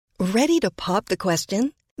Ready to pop the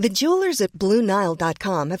question? The jewelers at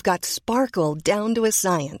BlueNile.com have got sparkle down to a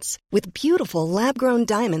science with beautiful lab-grown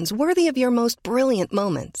diamonds worthy of your most brilliant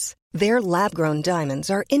moments. Their lab-grown diamonds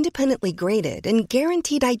are independently graded and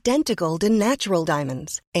guaranteed identical to natural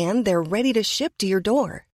diamonds, and they're ready to ship to your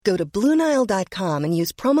door. Go to BlueNile.com and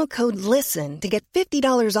use promo code LISTEN to get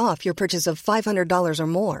 $50 off your purchase of $500 or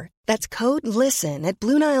more. That's code LISTEN at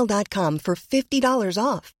BlueNile.com for $50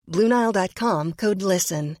 off. BlueNile.com, code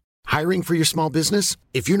LISTEN. Hiring for your small business?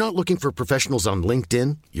 If you're not looking for professionals on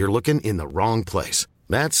LinkedIn, you're looking in the wrong place.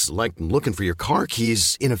 That's like looking for your car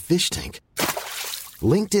keys in a fish tank.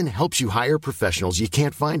 LinkedIn helps you hire professionals you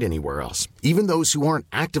can't find anywhere else, even those who aren't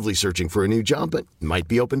actively searching for a new job but might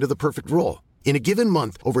be open to the perfect role. In a given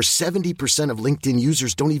month, over 70% of LinkedIn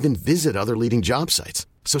users don't even visit other leading job sites.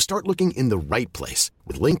 So start looking in the right place.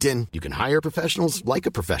 With LinkedIn, you can hire professionals like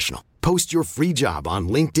a professional. Post your free job on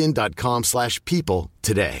linkedin.com/people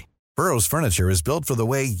today. Burrow's furniture is built for the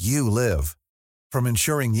way you live. From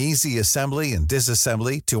ensuring easy assembly and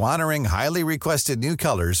disassembly to honoring highly requested new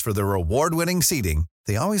colors for their award-winning seating,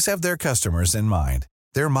 they always have their customers in mind.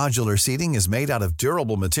 Their modular seating is made out of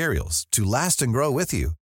durable materials to last and grow with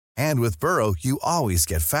you. And with Burrow, you always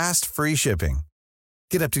get fast, free shipping.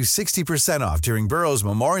 Get up to 60% off during Burrow's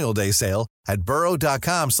Memorial Day sale at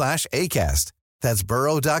burrow.com/ACAST. That's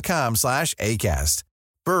burrow.com/ACAST.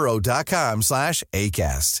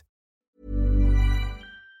 burrow.com/ACAST.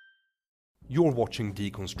 You're watching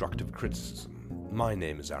Deconstructive Criticism. My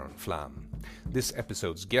name is Aaron Flam. This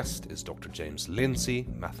episode's guest is Dr. James Lindsay,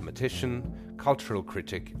 mathematician, cultural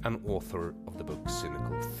critic, and author of the book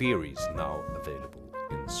Cynical Theories, now available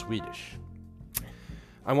in Swedish.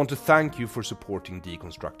 I want to thank you for supporting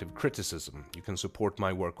Deconstructive Criticism. You can support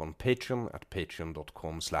my work on Patreon at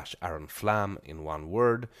patreon.com/AaronFlam in one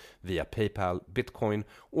word, via PayPal, Bitcoin,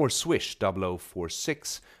 or Swish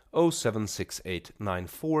 0046 0768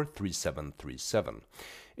 943737.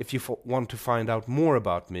 If you want to find out more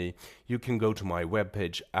about me, you can go to my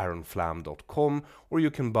webpage aaronflam.com, or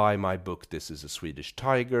you can buy my book This is a Swedish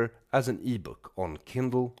Tiger as an ebook on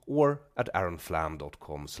Kindle or at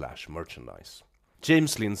aaronflam.com/merchandise.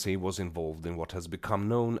 James Lindsay was involved in what has become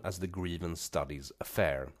known as the Grievance Studies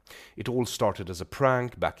affair. It all started as a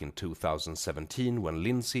prank back in 2017 when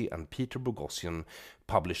Lindsay and Peter Boghossian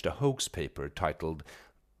published a hoax paper titled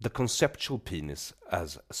The Conceptual Penis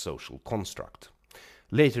as a Social Construct.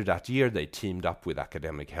 Later that year, they teamed up with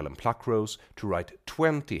academic Helen Pluckrose to write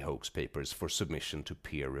 20 hoax papers for submission to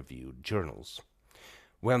peer-reviewed journals.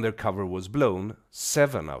 When their cover was blown,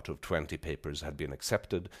 7 out of 20 papers had been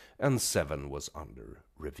accepted, and 7 was under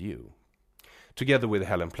review. Together with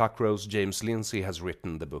Helen Pluckrose, James Lindsay has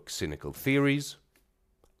written the book Cynical Theories,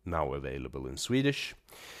 now available in Swedish.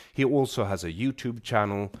 He also has a YouTube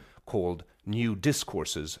channel called New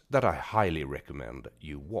Discourses that I highly recommend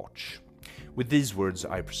you watch. With these words,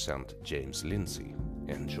 I present James Lindsay.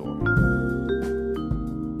 Enjoy.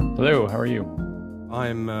 Hello, how are you?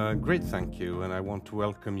 I'm great, thank you, and I want to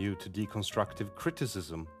welcome you to Deconstructive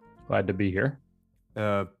Criticism. Glad to be here.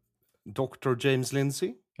 Dr. James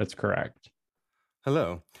Lindsay? That's correct.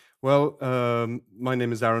 Hello. Well, my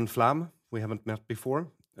name is Aaron Flam. We haven't met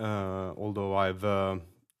before, although I've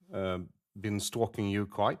been stalking you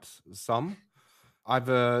quite some. I've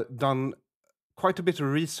done quite a bit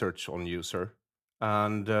of research on you, sir,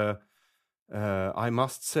 and I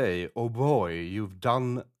must say, oh boy, you've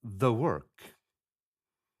done the work.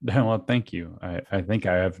 Well, thank you. I think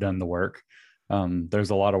I have done the work. There's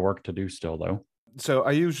a lot of work to do still, though. So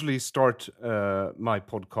I usually start my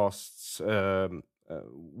podcasts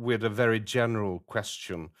with a very general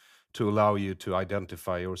question to allow you to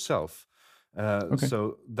identify yourself. Okay.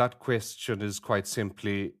 So that question is quite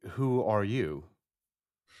simply, who are you?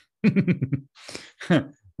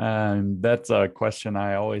 That's a question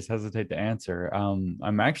I always hesitate to answer.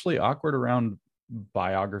 I'm actually awkward around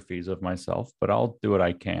biographies of myself, but I'll do what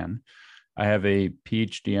I can. I have a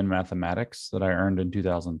PhD in mathematics that I earned in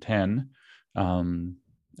 2010.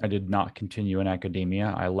 I did not continue in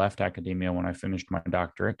academia. I left academia when I finished my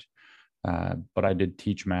doctorate, but I did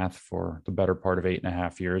teach math for the better part of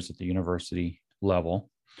 8.5 years at the university level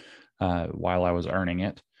while I was earning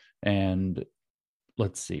it. And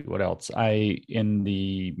let's see, what else? In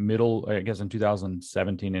the middle, I guess in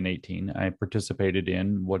 2017 and 18, I participated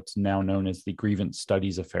in what's now known as the Grievance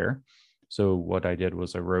Studies affair. So what I did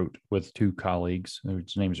was I wrote with 2 colleagues,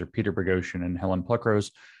 whose names are Peter Boghossian and Helen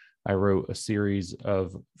Pluckrose. I wrote a series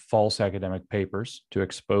of false academic papers to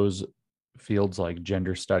expose fields like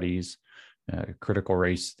gender studies, critical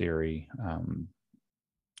race theory,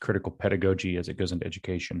 critical pedagogy as it goes into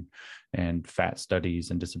education and fat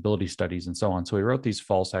studies and disability studies and so on. So he wrote these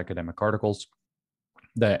false academic articles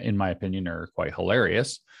that, in my opinion, are quite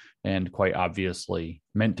hilarious and quite obviously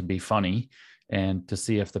meant to be funny, and to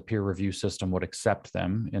see if the peer review system would accept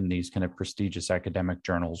them in these kind of prestigious academic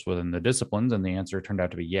journals within the disciplines. And the answer turned out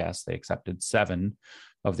to be yes. They accepted 7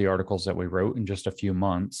 of the articles that we wrote in just a few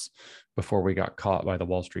months before we got caught by the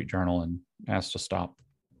Wall Street Journal and asked to stop.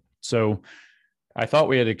 So I thought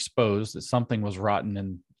we had exposed that something was rotten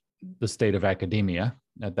in the state of academia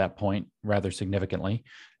at that point, rather significantly.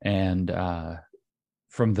 And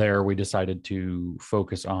from there, we decided to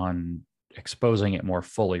focus on exposing it more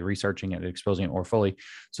fully, researching it, exposing it more fully.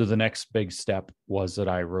 So the next big step was that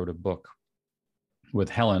I wrote a book with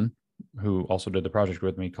Helen, who also did the project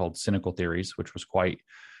with me, called Cynical Theories, which was quite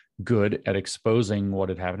good at exposing what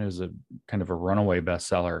had happened. It was a kind of a runaway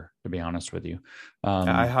bestseller, to be honest with you.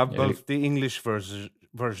 I have both the English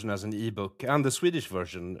version as an ebook and the Swedish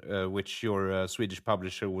version, which your Swedish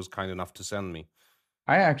publisher was kind enough to send me.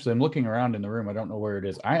 I actually am looking around in the room. I don't know where it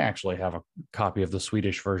is. I actually have a copy of the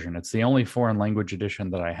Swedish version. It's the only foreign language edition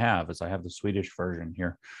that I have, is I have the Swedish version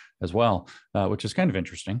here as well, which is kind of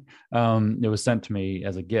interesting. It was sent to me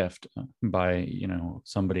as a gift by,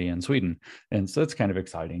 somebody in Sweden. And so it's kind of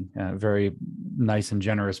exciting. Very nice and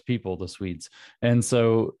generous people, the Swedes. And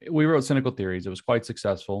so we wrote Cynical Theories. It was quite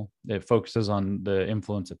successful. It focuses on the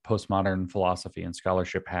influence that postmodern philosophy and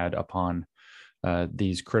scholarship had upon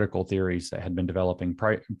these critical theories that had been developing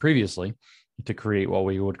previously to create what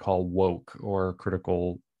we would call woke or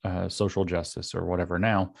critical social justice or whatever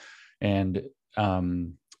now. And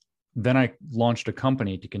then I launched a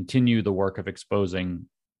company to continue the work of exposing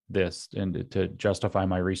this and to justify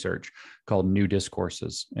my research, called New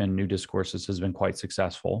Discourses. And New Discourses has been quite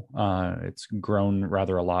successful. It's grown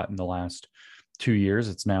rather a lot in the last 2 years.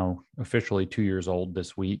 It's now officially 2 years old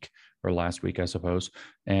this week, or last week, I suppose.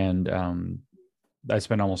 And I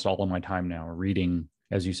spend almost all of my time now reading,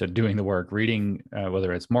 as you said, doing the work, reading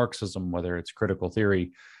whether it's Marxism, whether it's critical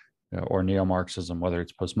theory or neo-Marxism, whether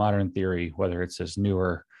it's postmodern theory, whether it's this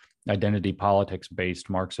newer identity politics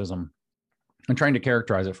based Marxism, and trying to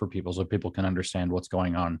characterize it for people so people can understand what's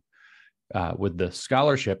going on with the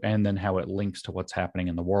scholarship, and then how it links to what's happening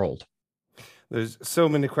in the world. There's so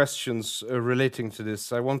many questions relating to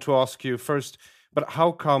this. I want to ask you first, but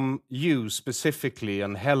how come you specifically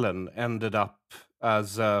and Helen ended up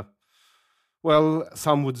as,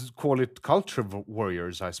 some would call it culture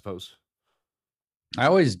warriors, I suppose? I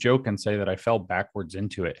always joke and say that I fell backwards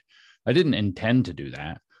into it. I didn't intend to do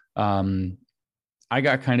that. I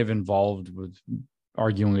got kind of involved with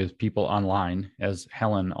arguing with people online, as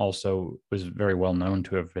Helen also was very well known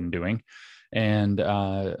to have been doing. And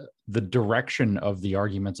the direction of the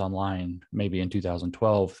arguments online, maybe in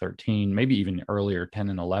 2012, 13, maybe even earlier, 10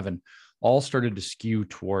 and 11, all started to skew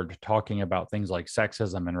toward talking about things like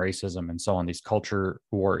sexism and racism and so on, these culture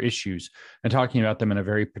war issues, and talking about them in a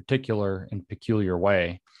very particular and peculiar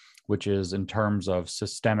way, which is in terms of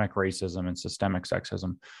systemic racism and systemic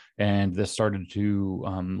sexism. And this started to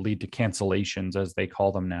lead to cancellations, as they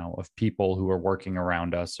call them now, of people who were working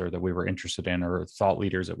around us or that we were interested in, or thought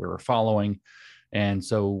leaders that we were following. And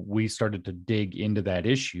so we started to dig into that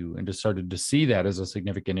issue and just started to see that as a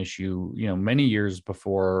significant issue, many years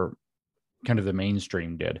before kind of the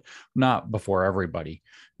mainstream did, not before everybody.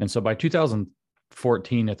 And so by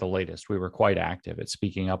 2014 at the latest, we were quite active at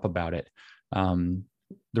speaking up about it.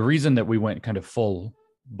 The reason that we went kind of full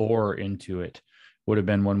bore into it would have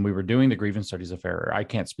been when we were doing the Grievance Studies Affair. I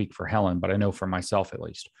can't speak for Helen, but I know for myself at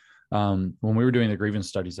least. When we were doing the Grievance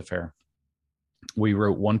Studies Affair, we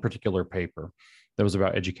wrote one particular paper that was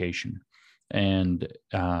about education. And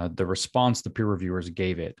the response the peer reviewers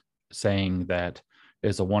gave it, saying that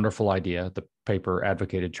it's a wonderful idea. The paper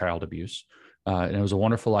advocated child abuse, and it was a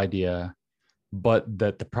wonderful idea, but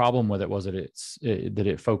that the problem with it was that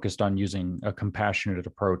it focused on using a compassionate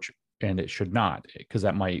approach, and it should not, because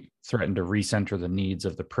that might threaten to recenter the needs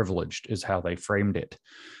of the privileged, is how they framed it.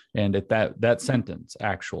 And at that sentence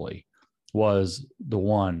actually was the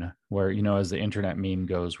one where, as the internet meme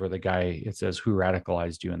goes, where the guy, it says, "Who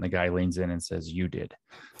radicalized you?" And the guy leans in and says, "You did."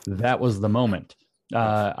 That was the moment.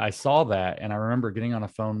 I saw that, and I remember getting on a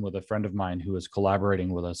phone with a friend of mine who was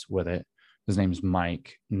collaborating with us with it. His name's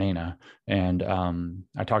Mike Nana. And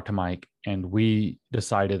I talked to Mike, and we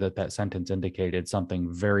decided that sentence indicated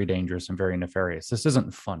something very dangerous and very nefarious. This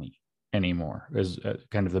isn't funny anymore, is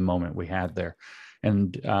kind of the moment we had there.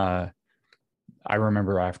 And I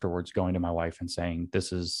remember afterwards going to my wife and saying,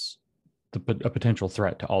 this is a potential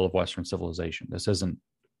threat to all of Western civilization. This isn't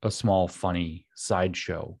a small, funny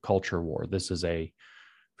sideshow culture war. This is a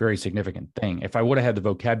very significant thing. If I would have had the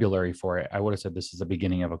vocabulary for it, I would have said this is the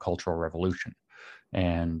beginning of a cultural revolution.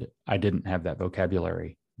 And I didn't have that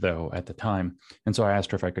vocabulary, though, at the time. And so I asked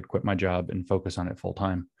her if I could quit my job and focus on it full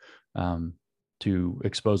time, to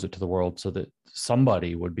expose it to the world so that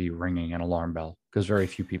somebody would be ringing an alarm bell, because very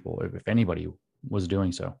few people, if anybody, was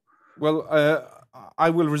doing so. Well, I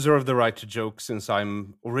will reserve the right to joke since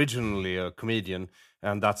I'm originally a comedian,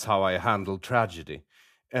 and that's how I handle tragedy.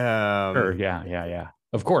 Sure, yeah.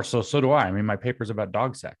 Of course. So do I. I mean, my paper's about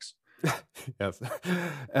dog sex. Yes,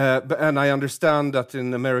 and I understand that in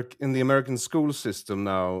the American school system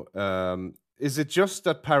now, is it just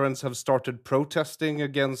that parents have started protesting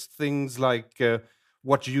against things like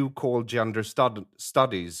what you call gender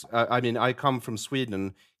studies? I mean, I come from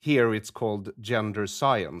Sweden. Here it's called gender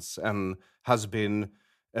science and has been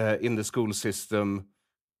in the school system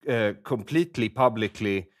completely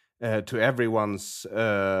publicly to everyone's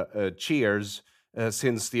cheers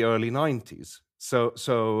since the early 90s. So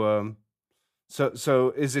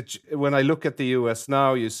is it, when I look at the US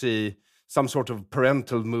now, you see some sort of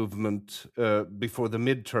parental movement before the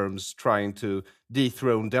midterms trying to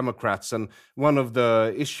dethrone Democrats, and one of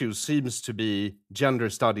the issues seems to be gender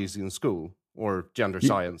studies in school, or gender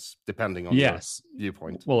science, depending on your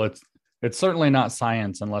viewpoint. Well, it's certainly not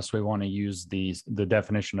science unless we want to use the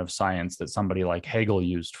definition of science that somebody like Hegel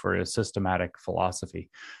used for a systematic philosophy,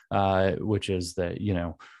 which is that, you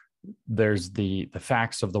know, there's the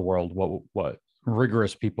facts of the world, what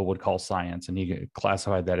rigorous people would call science, and he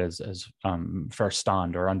classified that as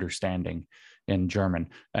Verstand, or understanding in German.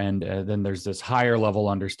 And then there's this higher level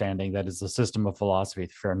understanding that is the system of philosophy,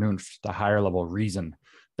 Vernunft, the higher level reason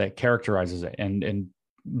that characterizes it. And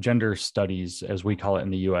gender studies, as we call it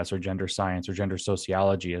in the US, or gender science, or gender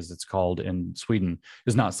sociology, as it's called in Sweden,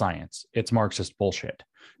 is not science. It's Marxist bullshit.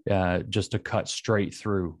 Just to cut straight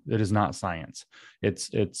through, it is not science.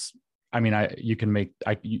 It's. I mean,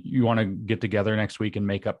 you want to get together next week and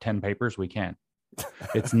make up 10 papers? We can.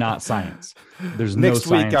 It's not science. There's next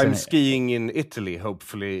no science. Next week I'm skiing in Italy,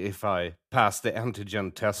 hopefully, if I pass the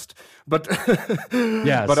antigen test. But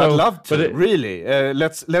yeah, but I'd love to, really.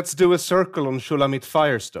 Let's do a circle on Shulamit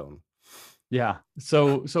Firestone. Yeah.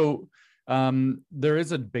 So there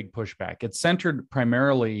is a big pushback. It's centered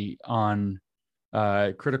primarily on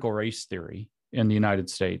critical race theory in the United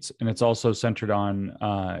States. And it's also centered on,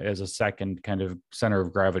 as a second kind of center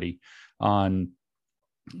of gravity, on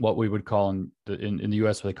what we would call in the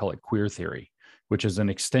US, they call it queer theory, which is an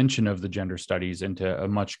extension of the gender studies into a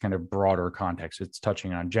much kind of broader context. It's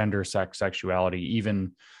touching on gender, sex, sexuality,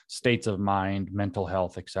 even states of mind, mental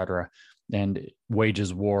health, etc., and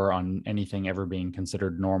wages war on anything ever being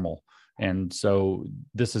considered normal. And so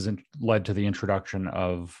this has led to the introduction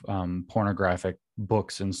of pornographic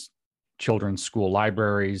books in children's school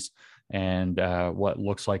libraries, and what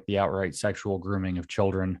looks like the outright sexual grooming of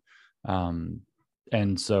children.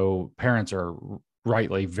 And so parents are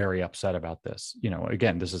rightly very upset about this. You know,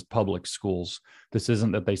 again, this is public schools. This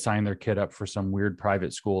isn't that they sign their kid up for some weird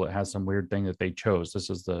private school that has some weird thing that they chose. This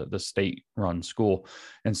is the state-run school.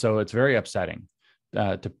 And so it's very upsetting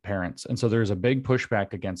to parents. And so there's a big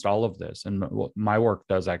pushback against all of this. And what my work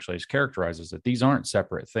does actually is characterizes that these aren't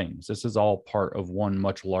separate things. This is all part of one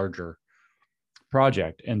much larger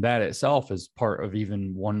project. And that itself is part of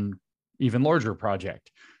one even larger project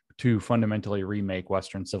to fundamentally remake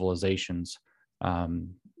Western civilizations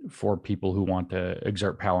for people who want to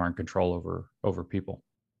exert power and control over people.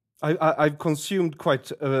 I've consumed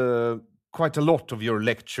quite a lot of your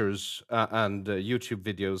lectures and YouTube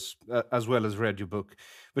videos, as well as read your book.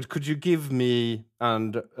 But could you give me,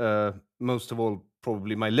 and most of all,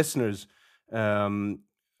 probably my listeners,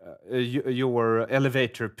 your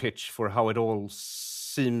elevator pitch for how it all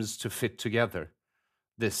seems to fit together,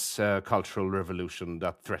 this cultural revolution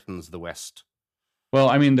that threatens the West? Well,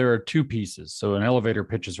 I mean, there are two pieces. So an elevator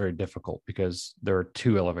pitch is very difficult because there are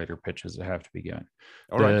two elevator pitches that have to be given.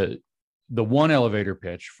 All right. The one elevator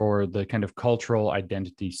pitch for the kind of cultural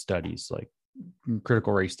identity studies, like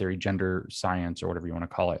critical race theory, gender science, or whatever you want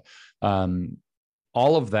to call it,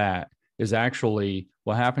 all of that is actually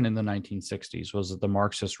what happened in the 1960s was that the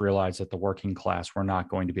Marxists realized that the working class were not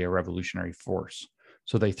going to be a revolutionary force.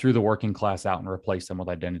 So they threw the working class out and replaced them with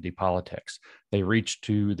identity politics. They reached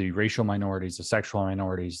to the racial minorities, the sexual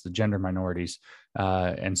minorities, the gender minorities,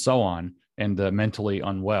 and so on, and the mentally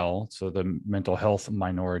unwell, so the mental health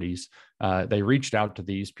minorities. They reached out to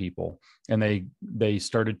these people, and they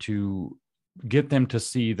started to get them to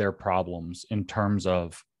see their problems in terms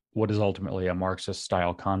of what is ultimately a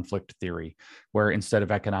Marxist-style conflict theory, where instead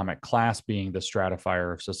of economic class being the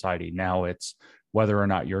stratifier of society, now it's whether or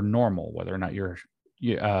not you're normal, whether or not you're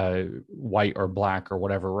white or black or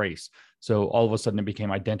whatever race. So all of a sudden it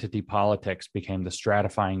became identity politics, became the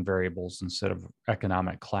stratifying variables instead of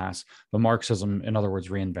economic class. But Marxism, in other words,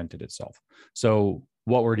 reinvented itself. So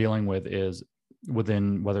what we're dealing with is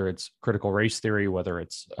within, whether it's critical race theory, whether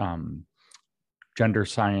it's gender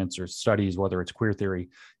science or studies, whether it's queer theory,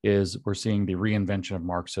 is we're seeing the reinvention of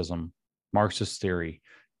Marxism, Marxist theory,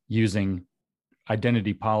 using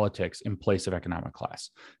identity politics in place of economic class.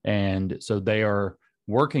 And so they are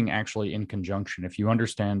working actually in conjunction. If you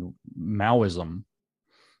understand Maoism,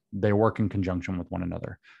 they work in conjunction with one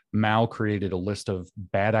another. Mao created a list of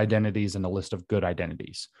bad identities and a list of good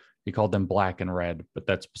identities. He called them black and red, but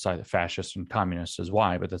that's beside the fascists and communists is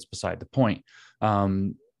why, but that's beside the point.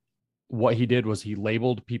 What he did was he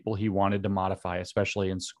labeled people he wanted to modify, especially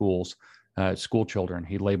in schools, school children.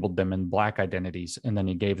 He labeled them in black identities, and then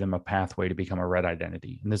he gave them a pathway to become a red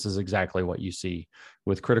identity. And this is exactly what you see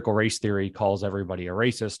with critical race theory, calls everybody a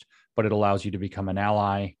racist, but it allows you to become an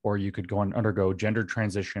ally, or you could go and undergo gender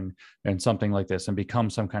transition and something like this and become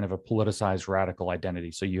some kind of a politicized radical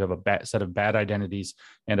identity. So you have a set of bad identities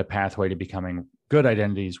and a pathway to becoming good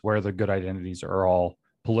identities, where the good identities are all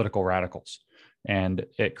political radicals. And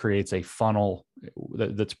it creates a funnel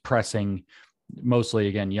that's pressing mostly,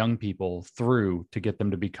 again, young people through to get them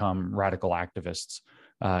to become radical activists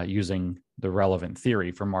using the relevant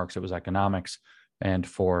theory. For Marx, it was economics. And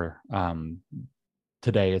for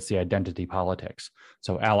today, it's the identity politics.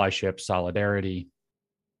 So allyship, solidarity,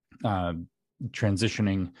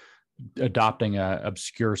 transitioning, adopting an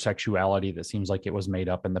obscure sexuality that seems like it was made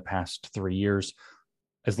up in the past 3 years.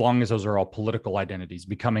 As long as those are all political identities,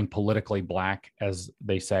 becoming politically black, as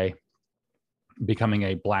they say, becoming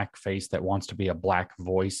a black face that wants to be a black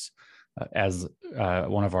voice, as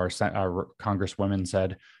one of our congresswomen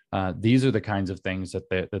said, these are the kinds of things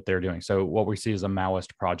that they're doing. So what we see is a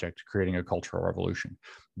Maoist project creating a cultural revolution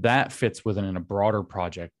that fits within a broader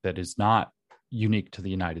project that is not unique to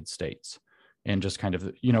the United States. And just kind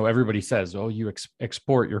of, everybody says, oh, you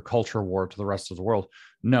export your culture war to the rest of the world.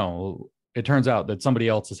 No, it turns out that somebody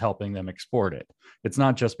else is helping them export it. It's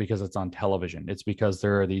not just because it's on television. It's because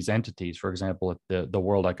there are these entities, for example, at the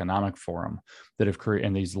World Economic Forum, that have created,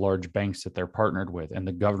 and these large banks that they're partnered with, and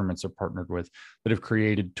the governments are partnered with, that have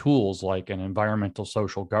created tools like an environmental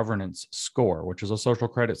social governance score, which is a social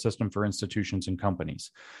credit system for institutions and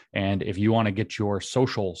companies. And if you want to get your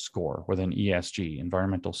social score with an ESG,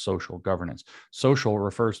 environmental social governance, social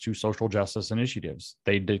refers to social justice initiatives.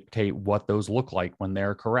 They dictate what those look like when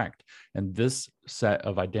they're correct. And this set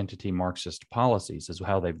of identity Marxist policies is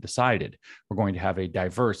how they've decided we're going to have a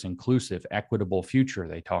diverse, inclusive, equitable future.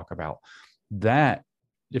 They talk about that.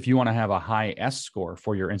 If you want to have a high S score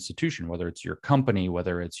for your institution, whether it's your company,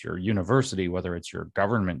 whether it's your university, whether it's your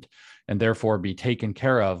government, and therefore be taken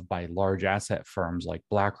care of by large asset firms like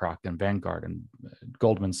BlackRock and Vanguard and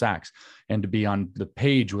Goldman Sachs, and to be on the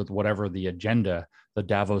page with whatever the agenda, the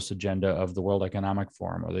Davos agenda of the World Economic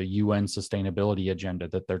Forum, or the UN sustainability agenda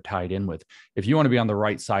that they're tied in with. If you want to be on the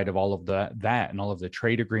right side of all of that and all of the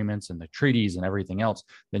trade agreements and the treaties and everything else,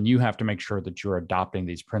 then you have to make sure that you're adopting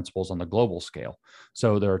these principles on the global scale.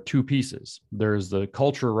 So there are two pieces. There's the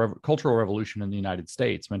cultural revolution in the United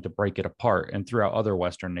States meant to break it apart, and throughout other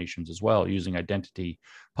Western nations as well, using identity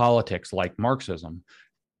politics like Marxism,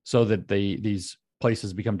 so that these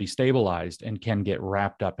places become destabilized and can get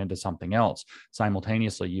wrapped up into something else.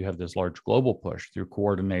 Simultaneously, you have this large global push through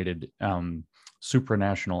coordinated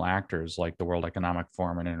supranational actors like the World Economic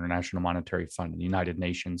Forum and International Monetary Fund and the United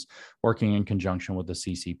Nations, working in conjunction with the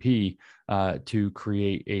CCP to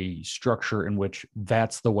create a structure in which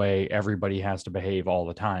that's the way everybody has to behave all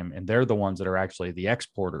the time. And they're the ones that are actually the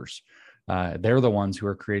exporters. They're the ones who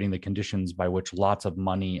are creating the conditions by which lots of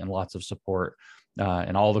money and lots of support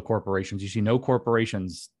and all the corporations, you see no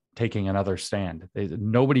corporations taking another stand.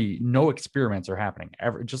 No experiments are happening.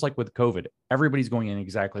 Just like with COVID, everybody's going in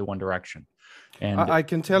exactly one direction. And I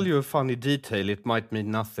can tell you a funny detail. It might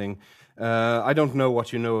mean nothing. I don't know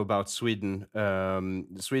what you know about Sweden.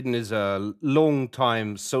 Sweden is a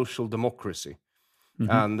long-time social democracy.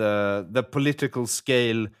 Mm-hmm. And the political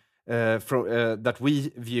scale that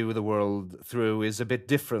we view the world through is a bit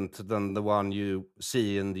different than the one you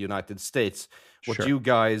see in the United States. What you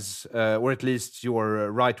guys, or at least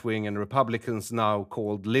your right-wing and Republicans now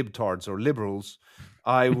called libtards or liberals,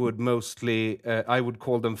 I would I would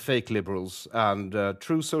call them fake liberals and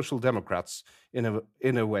true social democrats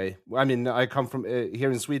in a way. I mean, I come from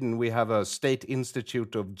here in Sweden. We have a state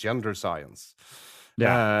institute of gender science.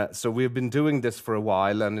 Yeah. So we've been doing this for a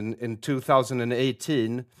while, and in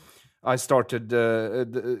 2018. I started,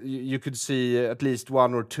 you could see at least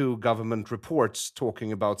one or two government reports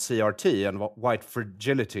talking about CRT and white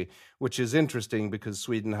fragility, which is interesting because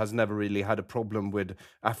Sweden has never really had a problem with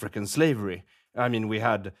African slavery. I mean, we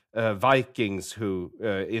had Vikings who,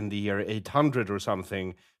 in the year 800 or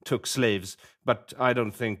something, took slaves, but I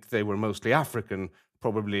don't think they were mostly African,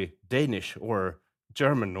 probably Danish or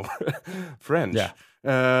German or French. Yeah.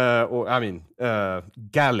 Or I mean,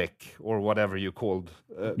 Gallic or whatever you called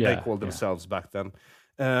they called themselves back then.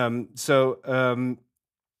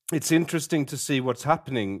 It's interesting to see what's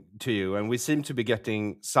happening to you, and we seem to be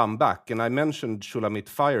getting some back. And I mentioned Shulamit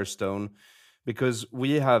Firestone because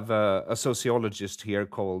we have a sociologist here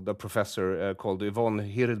called a professor called Yvonne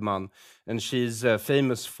Hirdman, and she's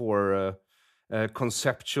famous for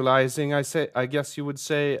conceptualizing, I guess you would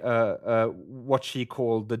say, what she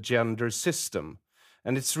called the gender system.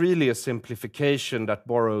 And it's really a simplification that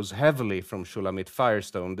borrows heavily from Shulamit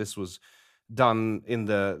Firestone. This was done in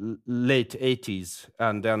the late 80s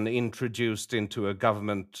and then introduced into a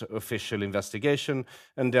government official investigation.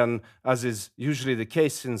 And then, as is usually the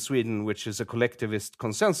case in Sweden, which is a collectivist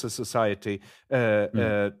consensus society,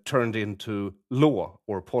 turned into law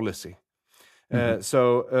or policy.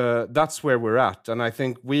 So that's where we're at. And I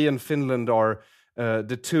think we in Finland are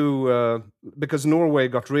the two, because Norway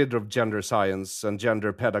got rid of gender science and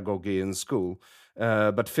gender pedagogy in school,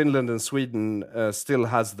 but Finland and Sweden still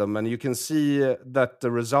has them. And you can see that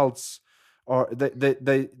the results are,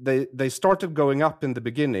 they started going up in the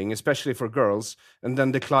beginning, especially for girls, and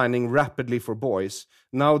then declining rapidly for boys.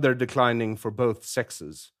 Now they're declining for both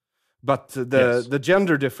sexes. But the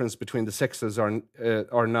gender difference between the sexes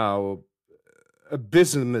are now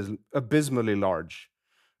abysmally large.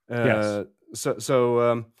 Yes.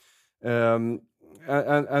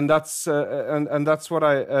 And that's what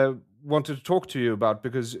I wanted to talk to you about,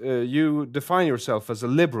 because you define yourself as a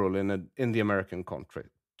liberal in the American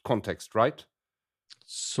context, right?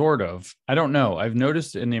 Sort of. I don't know. I've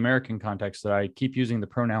noticed in the American context that I keep using the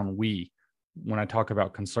pronoun we when I talk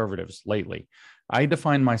about conservatives lately. I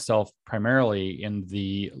define myself primarily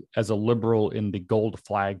as a liberal in the gold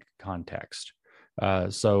flag context.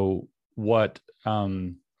 So what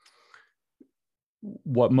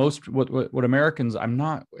Americans, I'm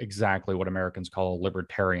not exactly what Americans call a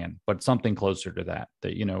libertarian, but something closer to that,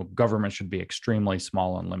 government should be extremely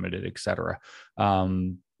small and limited, et cetera.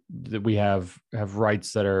 That we have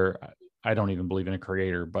rights that are, I don't even believe in a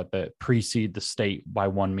creator, but that precede the state by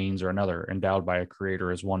one means or another, endowed by a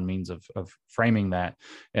creator as one means of framing that,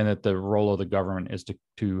 and that the role of the government is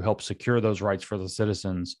to help secure those rights for the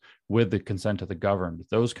citizens with the consent of the governed.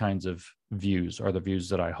 Those kinds of views are the views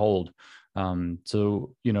that I hold.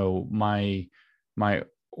 So, my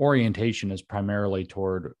orientation is primarily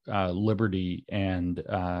toward liberty and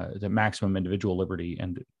the maximum individual liberty,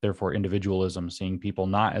 and therefore individualism, seeing people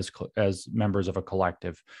not as members of a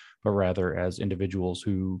collective, but rather as individuals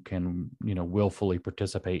who can, willfully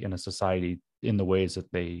participate in a society in the ways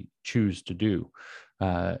that they choose to do.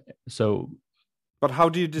 But how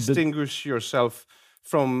do you distinguish yourself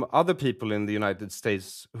from other people in the United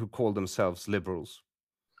States who call themselves liberals?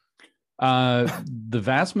 The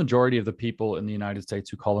vast majority of the people in the United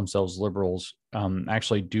States who call themselves liberals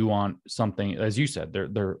actually do want something, as you said,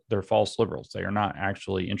 they're false liberals. They are not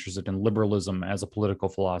actually interested in liberalism as a political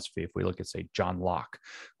philosophy. If we look at, say, John Locke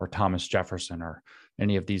or Thomas Jefferson or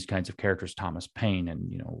any of these kinds of characters, Thomas Paine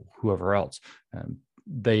and whoever else,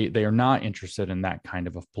 they are not interested in that kind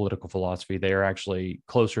of a political philosophy. They are actually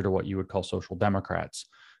closer to what you would call social democrats.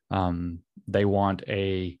 They want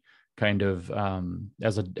a kind of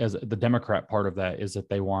as the Democrat part of that is that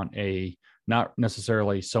they want a not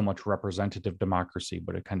necessarily so much representative democracy,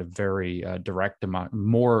 but a kind of very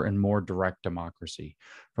more and more direct democracy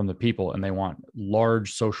from the people, and they want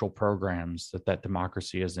large social programs that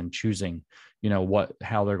democracy is in choosing,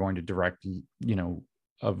 how they're going to direct,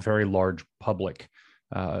 a very large public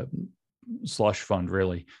slush fund,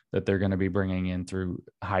 really, that they're going to be bringing in through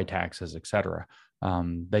high taxes, et cetera.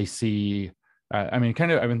 They see. I've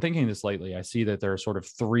been thinking this lately. I see that there are sort of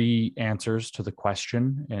three answers to the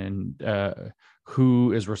question, and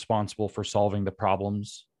who is responsible for solving the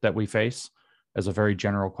problems that we face, as a very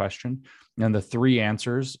general question. And the three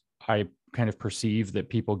answers I kind of perceive that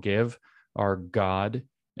people give are God,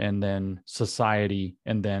 and then society,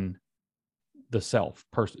 and then the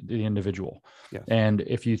the individual. Yes. And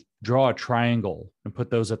if you draw a triangle and put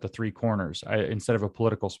those at the three corners, instead of a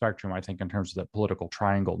political spectrum, I think in terms of that political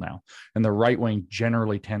triangle now. And the right wing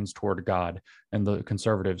generally tends toward God, and the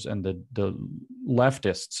conservatives and the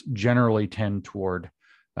leftists generally tend toward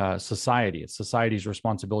society. It's society's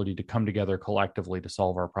responsibility to come together collectively to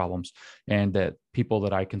solve our problems. And that people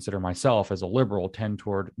that I consider myself as a liberal tend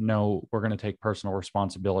toward, no, we're going to take personal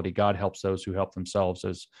responsibility. God helps those who help themselves,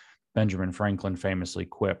 as Benjamin Franklin famously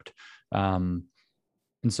quipped.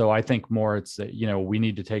 And so I think more it's that, we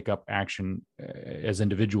need to take up action as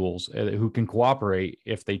individuals who can cooperate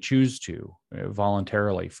if they choose to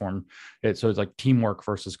voluntarily form it. So it's like teamwork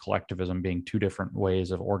versus collectivism being two different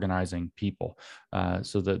ways of organizing people.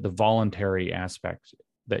 So the voluntary aspect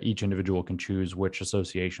that each individual can choose which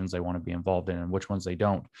associations they want to be involved in and which ones they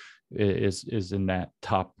don't is in that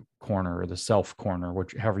top corner, or the self corner,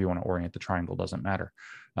 which however you want to orient the triangle, doesn't matter.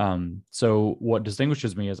 So what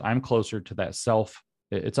distinguishes me is I'm closer to that self.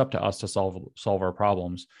 It's up to us to solve our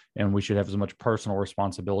problems, and we should have as much personal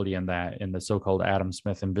responsibility in that. And the so-called Adam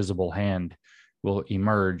Smith invisible hand will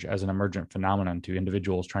emerge as an emergent phenomenon to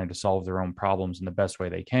individuals trying to solve their own problems in the best way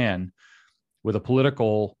they can, with a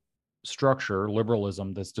political structure,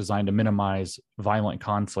 liberalism, that's designed to minimize violent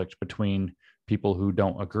conflict between people who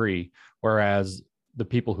don't agree. Whereas the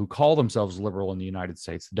people who call themselves liberal in the United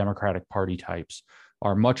States, the Democratic Party types,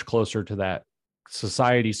 are much closer to that.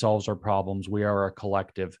 Society solves our problems. We are a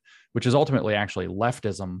collective, which is ultimately actually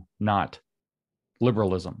leftism, not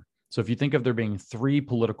liberalism. So if you think of there being three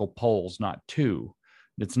political poles, not two,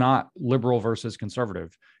 it's not liberal versus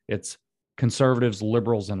conservative. It's conservatives,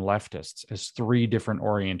 liberals, and leftists as three different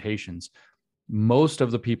orientations. Most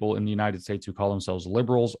of the people in the United States who call themselves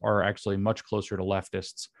liberals are actually much closer to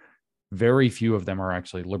leftists. Very few of them are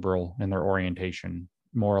actually liberal in their orientation,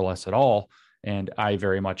 more or less at all. And I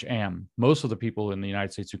very much am. Most of the people in the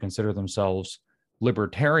United States who consider themselves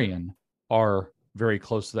libertarian are very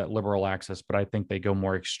close to that liberal axis, but I think they go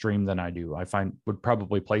more extreme than I do. I would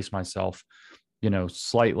probably place myself,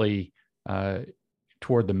 slightly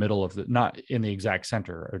toward the middle of not in the exact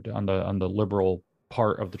center, or on the liberal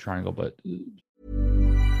part of the triangle, but.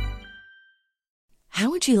 How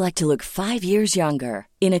would you like to look 5 years younger?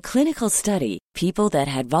 In a clinical study, people that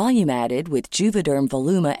had volume added with Juvederm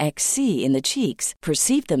Voluma XC in the cheeks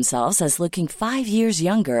perceived themselves as looking 5 years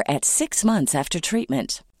younger at 6 months after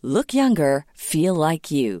treatment. Look younger, feel like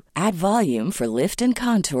you. Add volume for lift and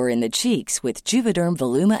contour in the cheeks with Juvederm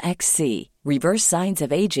Voluma XC. Reverse signs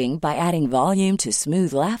of aging by adding volume to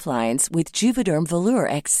smooth laugh lines with Juvederm Volure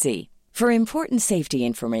XC. For important safety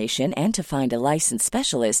information and to find a licensed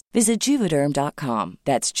specialist, visit Juvederm.com.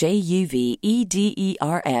 That's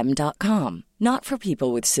JUVEDERM.com. Not for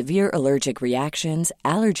people with severe allergic reactions,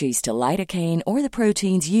 allergies to lidocaine, or the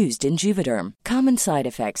proteins used in Juvederm. Common side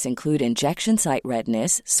effects include injection site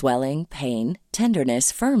redness, swelling, pain,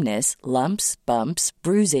 tenderness, firmness, lumps, bumps,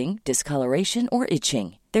 bruising, discoloration, or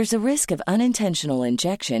itching. There's a risk of unintentional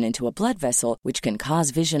injection into a blood vessel, which can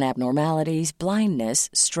cause vision abnormalities, blindness,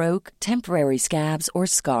 stroke, temporary scabs, or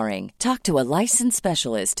scarring. Talk to a licensed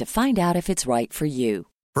specialist to find out if it's right for you.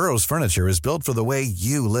 Burrow's furniture is built for the way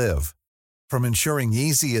you live. From ensuring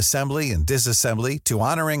easy assembly and disassembly to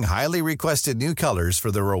honoring highly requested new colors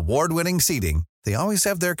for their award-winning seating, they always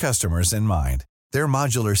have their customers in mind. Their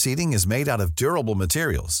modular seating is made out of durable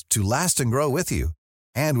materials to last and grow with you.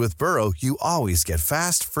 And with Burrow, you always get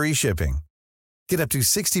fast, free shipping. Get up to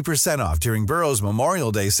 60% off during Burrow's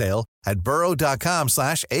Memorial Day sale at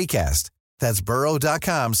burrow.com/ACAST. That's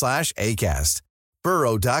burrow.com/ACAST.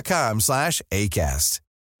 burrow.com/ACAST.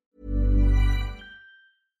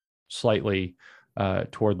 Slightly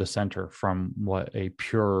toward the center from what a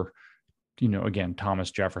pure, again,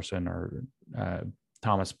 Thomas Jefferson or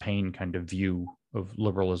Thomas Paine kind of view of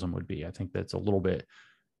liberalism would be. I think that's a little bit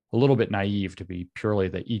naive to be purely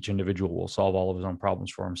that each individual will solve all of his own problems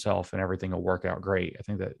for himself and everything will work out great. I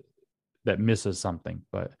think that misses something,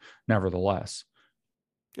 but nevertheless.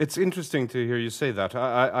 It's interesting to hear you say that.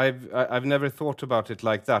 I've never thought about it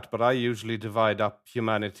like that, but I usually divide up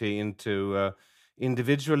humanity into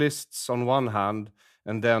individualists on one hand,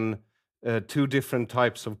 and then two different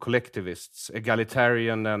types of collectivists,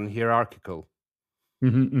 egalitarian and hierarchical.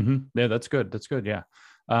 Yeah, that's good. Yeah.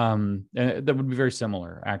 And that would be very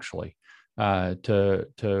similar, actually,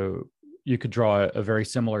 to you could draw a very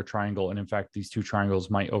similar triangle. And in fact, these two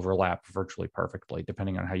triangles might overlap virtually perfectly,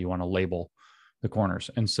 depending on how you want to label the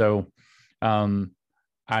corners. And so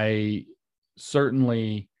I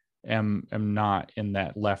certainly am not in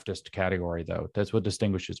that leftist category, though. That's what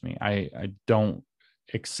distinguishes me. I don't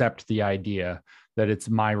accept the idea that it's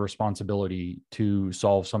my responsibility to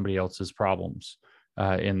solve somebody else's problems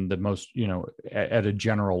in the most, at a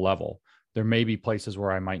general level. There may be places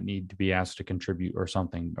where I might need to be asked to contribute or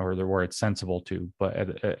something, or where it's sensible to,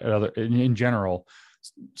 but in general,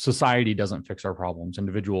 society doesn't fix our problems.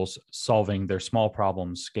 Individuals solving their small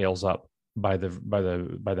problems scales up by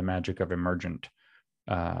the magic of emergent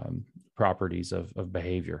properties of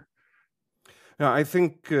behavior. Yeah, I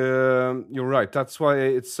think you're right. That's why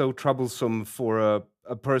it's so troublesome for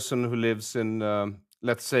a person who lives in,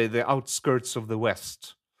 let's say, the outskirts of the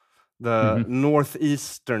West, the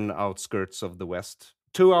northeastern outskirts of the West.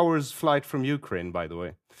 2 hours flight from Ukraine, by the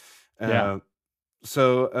way. Yeah.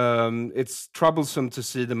 So it's troublesome to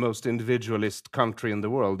see the most individualist country in the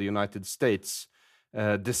world, the United States,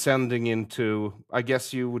 descending into, I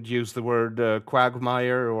guess you would use the word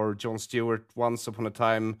quagmire, or Jon Stewart once upon a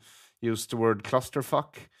time used the word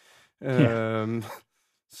clusterfuck.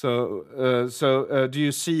 So do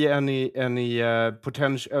you see any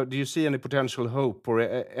potential? Do you see any potential hope or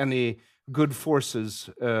any good forces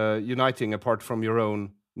uniting apart from your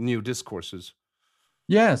own new discourses?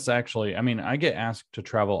 Yes, actually. I mean, I get asked to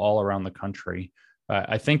travel all around the country.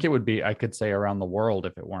 I think it would be, I could say around the world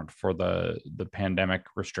if it weren't for the pandemic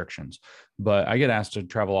restrictions. But I get asked to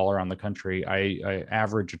travel all around the country. I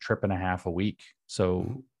average a trip and a half a week.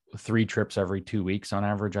 So 3 trips every 2 weeks on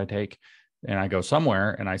average I take. And I go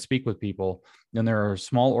somewhere and I speak with people. And there are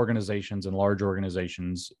small organizations and large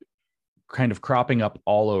organizations kind of cropping up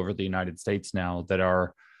all over the United States now that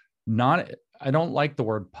are not, I don't like the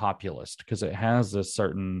word populist because it has a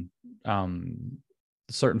certain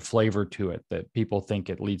flavor to it that people think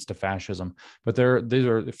it leads to fascism. But these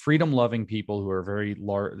are freedom-loving people who are very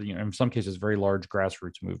large, in some cases, very large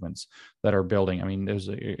grassroots movements that are building. I mean, there's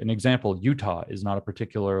an example. Utah is not a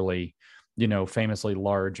particularly famously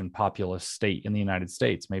large and populous state in the United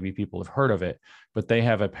States. Maybe people have heard of it, but they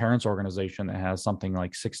have a parents organization that has something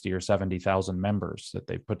like 60 or 70,000 members that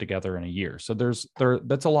they've put together in a year. So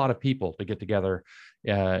that's a lot of people to get together in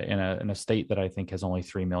a state that I think has only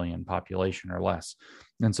 3 million population or less.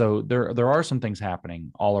 And so there are some things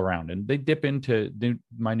happening all around, and they dip into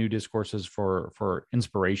my new discourses for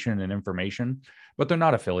inspiration and information, but they're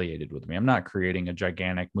not affiliated with me. I'm not creating a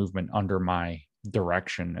gigantic movement under my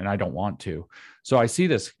direction, and I don't want to. So I see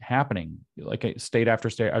this happening like state after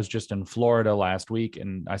state. I was just in Florida last week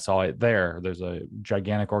and I saw it there. There's a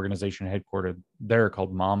gigantic organization headquartered there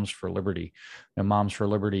called Moms for Liberty, and Moms for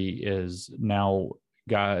Liberty is now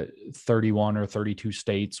got 31 or 32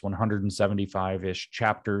 states, 175-ish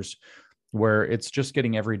chapters, where it's just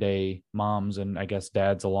getting everyday moms and I guess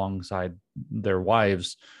dads alongside their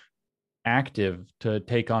wives active to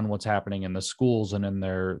take on what's happening in the schools and in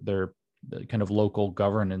their kind of local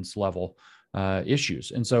governance level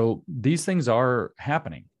issues. And so these things are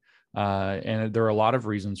happening. And there are a lot of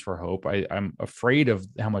reasons for hope. I'm afraid of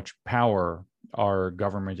how much power our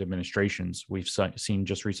government administrations we've seen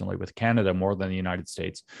just recently with Canada more than the United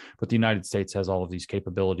States. But the United States has all of these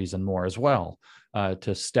capabilities and more as well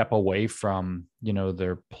to step away from,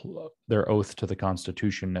 their oath to the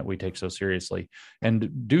Constitution that we take so seriously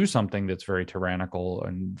and do something that's very tyrannical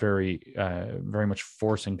and very much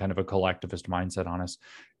forcing kind of a collectivist mindset on us.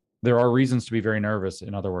 There are reasons to be very nervous,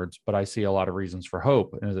 in other words, but I see a lot of reasons for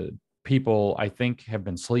hope. People, I think, have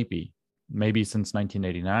been sleepy, maybe since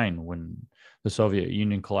 1989 when the Soviet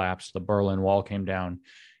Union collapsed, the Berlin Wall came down,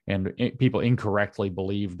 and people incorrectly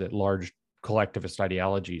believed that large collectivist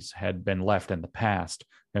ideologies had been left in the past.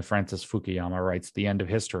 And Francis Fukuyama writes The End of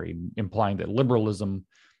History, implying that liberalism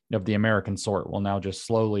of the American sort will now just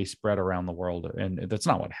slowly spread around the world. And that's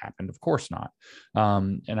not what happened. Of course not.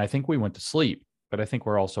 And I think we went to sleep, but I think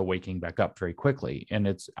we're also waking back up very quickly.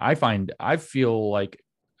 And I feel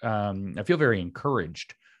very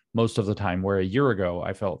encouraged most of the time, where a year ago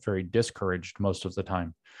I felt very discouraged most of the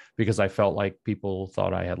time because I felt like people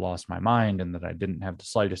thought I had lost my mind and that I didn't have the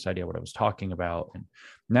slightest idea what I was talking about. And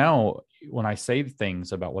now when I say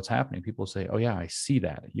things about what's happening, people say, oh yeah, I see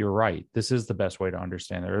that. You're right. This is the best way to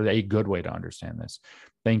understand it, or a good way to understand this.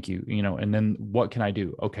 Thank you. And then what can I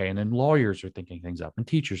do? Okay. And then lawyers are thinking things up and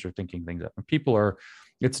teachers are thinking things up, and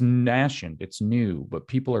it's nascent, it's new, but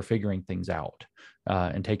people are figuring things out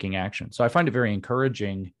and taking action. So I find it very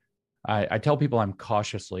encouraging. I tell people I'm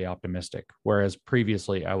cautiously optimistic, whereas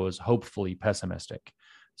previously I was hopefully pessimistic.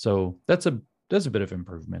 So that's a bit of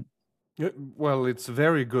improvement. Well, it's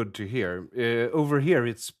very good to hear. Over here,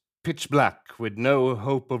 it's pitch black with no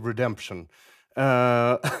hope of redemption.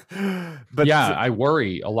 But yeah, I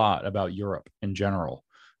worry a lot about Europe in general.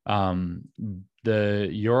 The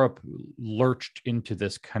Europe lurched into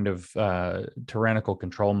this kind of tyrannical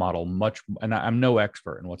control model and I'm no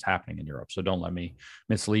expert in what's happening in Europe, so don't let me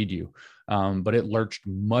mislead you. But it lurched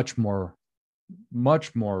much more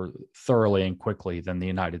thoroughly and quickly than the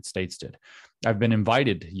United States did. I've been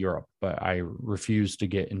invited to Europe, but I refuse to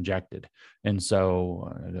get injected. And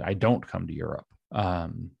so I don't come to Europe.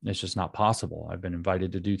 It's just not possible. I've been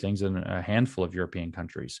invited to do things in a handful of European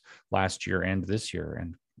countries last year and this year,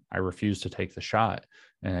 and I refuse to take the shot,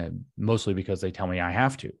 mostly because they tell me I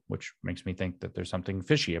have to, which makes me think that there's something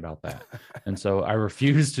fishy about that. And so I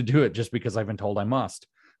refuse to do it just because I've been told I must.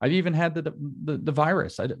 I've even had the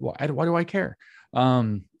virus. Why do I care?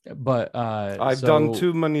 I've done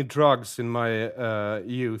too many drugs in my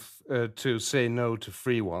youth to say no to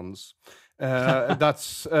free ones.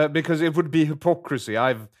 That's because it would be hypocrisy.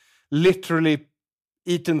 I've literally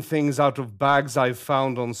eaten things out of bags I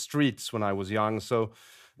found on streets when I was young. So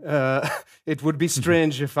it would be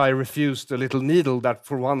strange if I refused a little needle that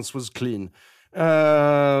for once was clean.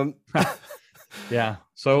 Yeah.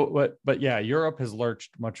 So, but yeah, Europe has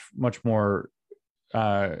lurched much more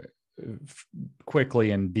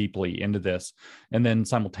quickly and deeply into this. And then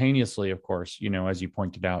simultaneously, of course, as you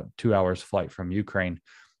pointed out, 2 hours flight from Ukraine,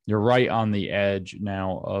 you're right on the edge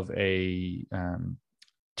now of a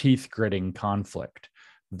teeth gritting conflict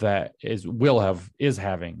that is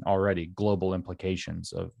having already global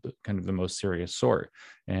implications of kind of the most serious sort.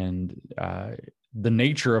 And the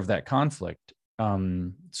nature of that conflict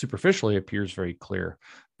superficially appears very clear,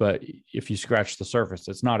 but if you scratch the surface,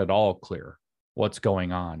 it's not at all clear what's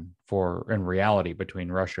going on in reality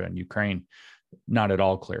between Russia and Ukraine. Not at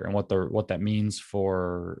all clear. And what that means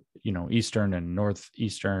for Eastern and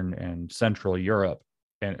Northeastern and Central Europe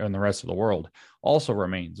and the rest of the world also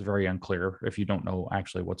remains very unclear if you don't know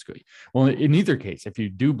actually what's going on. Well, in either case, if you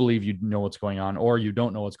do believe you know what's going on or you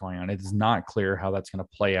don't know what's going on, it is not clear how that's going to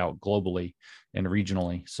play out globally and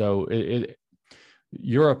regionally. So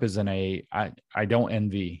Europe is I don't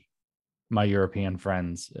envy my European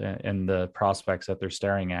friends and the prospects that they're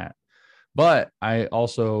staring at. But I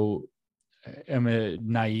also am a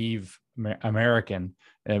naive American,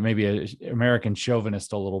 maybe an American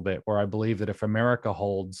chauvinist a little bit, where I believe that if America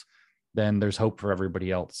holds, then there's hope for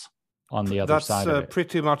everybody else on the other side of it. That's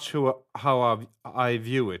pretty much how I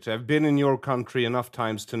view it. I've been in your country enough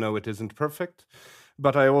times to know it isn't perfect.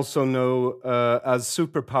 But I also know, as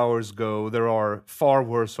superpowers go, there are far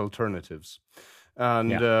worse alternatives.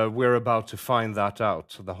 And we're about to find that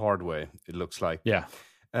out the hard way, it looks like. Yeah.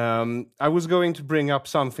 I was going to bring up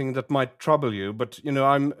something that might trouble you, but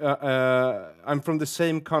I'm from the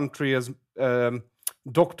same country as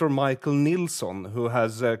Dr. Michael Nilsson, who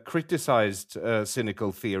has criticized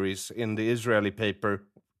cynical theories in the Israeli paper,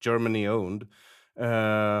 Germany-owned,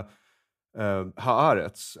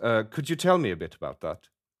 Haaretz. Could you tell me a bit about that?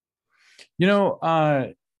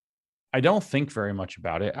 I don't think very much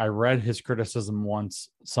about it. I read his criticism once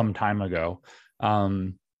some time ago.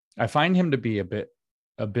 I find him to be a bit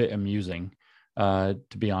amusing, to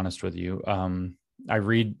be honest with you. I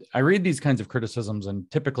read these kinds of criticisms, and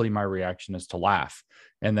typically my reaction is to laugh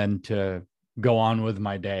and then to go on with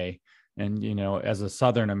my day. And, as a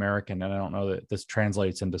Southern American, and I don't know that this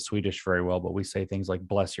translates into Swedish very well, but we say things like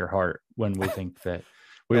 "bless your heart" when we think that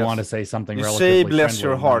we want to say something relatively You say "bless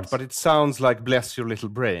your heart," nice. But it sounds like "bless your little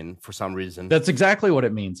brain" for some reason. That's exactly what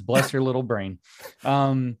it means. Bless your little brain.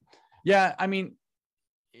 Yeah, I mean,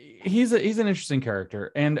 he's an interesting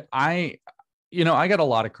character, and I got a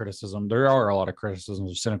lot of criticism. There are a lot of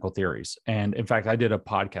criticisms of cynical theories, and in fact, I did a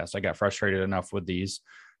podcast. I got frustrated enough with these.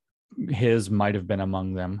 His might have been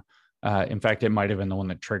among them. In fact, it might have been the one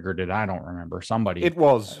that triggered it. I don't remember. Somebody. It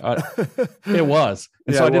was. It was.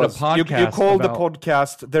 And so I did a podcast. You called the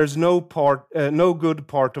podcast "There's no good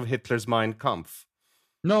part of Hitler's Mein Kampf."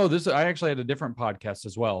 No, I actually had a different podcast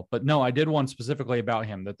as well. But no, I did one specifically about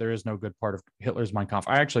him, that there is no good part of Hitler's Mein Kampf.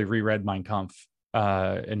 I actually reread Mein Kampf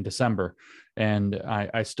in December, and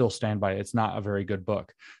I still stand by it. It's not a very good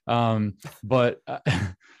book. But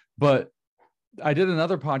I did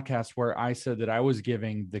another podcast where I said that I was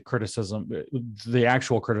giving the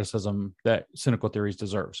actual criticism that cynical theories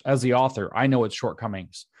deserves. As the author, I know its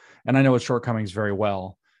shortcomings, and I know its shortcomings very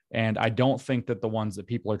well. And I don't think that the ones that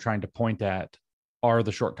people are trying to point at are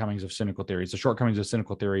the shortcomings of cynical theories. The shortcomings of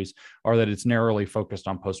cynical theories are that it's narrowly focused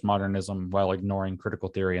on postmodernism while ignoring critical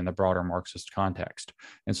theory in the broader Marxist context.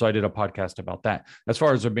 And so I did a podcast about that. As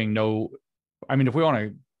far as there being if we want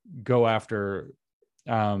to go after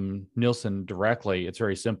Nilsson directly, it's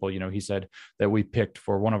very simple. He said that we picked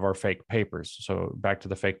for one of our fake papers. So back to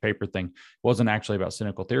the fake paper thing, it wasn't actually about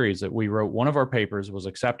cynical theories. That we wrote one of our papers was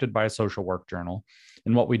accepted by a social work journal.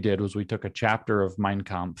 And what we did was we took a chapter of Mein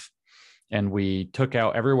Kampf and we took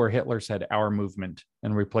out everywhere Hitler said "our movement"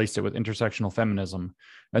 and replaced it with intersectional feminism.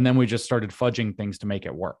 And then we just started fudging things to make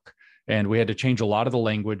it work. And we had to change a lot of the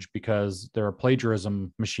language because there are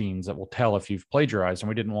plagiarism machines that will tell if you've plagiarized, and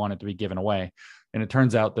we didn't want it to be given away. And it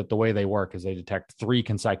turns out that the way they work is they detect 3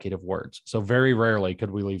 consecutive words. So very rarely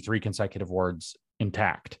could we leave 3 consecutive words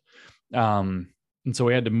intact. And so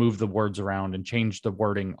we had to move the words around and change the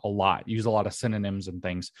wording a lot, use a lot of synonyms and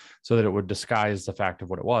things so that it would disguise the fact of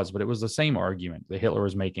what it was. But it was the same argument that Hitler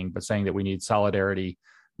was making, but saying that we need solidarity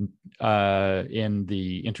in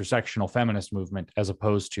the intersectional feminist movement, as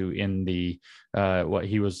opposed to in the what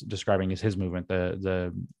he was describing as his movement,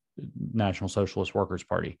 the National Socialist Workers'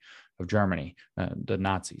 Party of Germany, the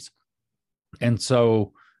Nazis. And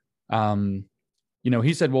so,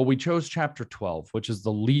 he said, well, we chose chapter 12, which is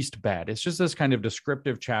the least bad. It's just this kind of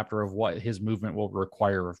descriptive chapter of what his movement will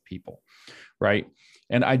require of people, right?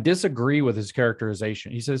 And I disagree with his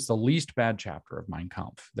characterization. He says it's the least bad chapter of Mein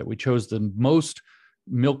Kampf, that we chose the most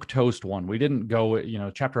milquetoast one. We didn't go,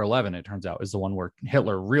 chapter 11, it turns out, is the one where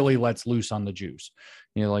Hitler really lets loose on the Jews.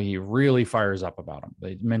 He really fires up about them.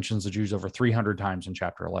 He mentions the Jews over 300 times in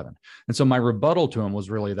chapter 11. And so my rebuttal to him was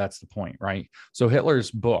really, that's the point, right? So Hitler's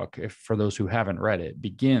book, for those who haven't read it,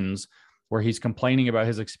 begins where he's complaining about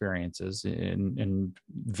his experiences in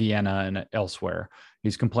Vienna and elsewhere.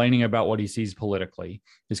 He's complaining about what he sees politically.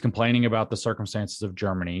 He's complaining about the circumstances of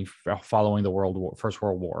Germany following the First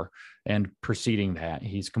World War and preceding that.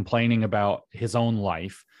 He's complaining about his own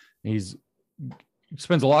life. He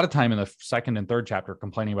spends a lot of time in the second and third chapter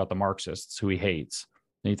complaining about the Marxists, who he hates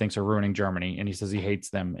and he thinks are ruining Germany. And he says he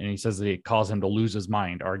hates them. And he says that it caused him to lose his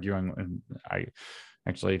mind arguing. And I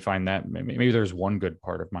actually find that maybe there's one good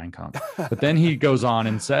part of Mein Kampf. But then he goes on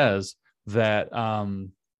and says that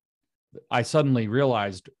I suddenly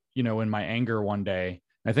realized, in my anger one day,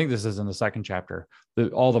 I think this is in the second chapter,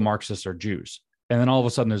 that all the Marxists are Jews. And then all of a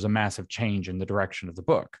sudden there's a massive change in the direction of the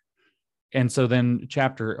book. And so then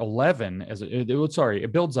chapter 11,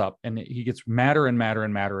 it builds up, and he gets madder and madder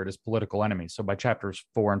and madder at his political enemies. So by chapters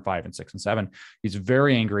 4 and 5 and 6 and 7, he's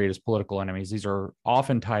very angry at his political enemies. These are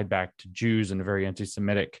often tied back to Jews and a very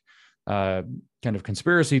anti-Semitic kind of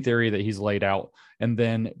conspiracy theory that he's laid out. And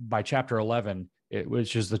then by chapter 11,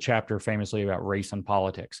 which is the chapter famously about race and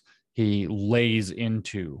politics, he lays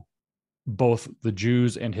into both the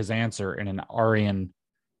Jews and his answer in an Aryan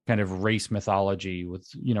kind of race mythology with,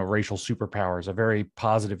 racial superpowers, a very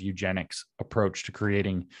positive eugenics approach to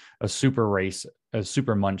creating a super race, a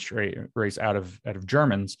super munch race out of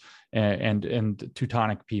Germans and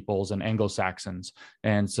Teutonic peoples and Anglo-Saxons.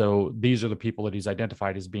 And so these are the people that he's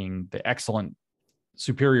identified as being the excellent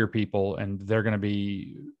superior people, and they're going to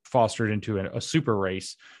be fostered into a super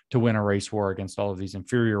race to win a race war against all of these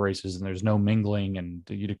inferior races. And there's no mingling, and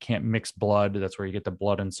you can't mix blood. That's where you get the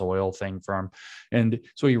blood and soil thing from. And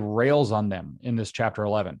so he rails on them in this chapter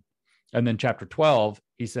 11. And then chapter 12,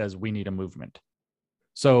 he says, we need a movement.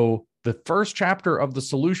 So the first chapter of the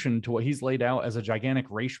solution to what he's laid out as a gigantic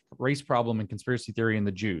race problem and conspiracy theory in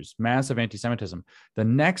the Jews, massive anti-Semitism. The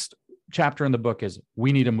next chapter in the book is,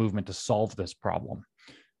 we need a movement to solve this problem.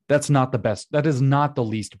 That's not the best. That is not the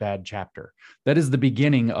least bad chapter. That is the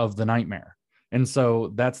beginning of the nightmare. And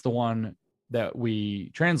so that's the one that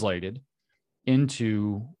we translated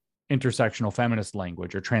into intersectional feminist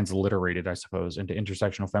language, or transliterated, I suppose, into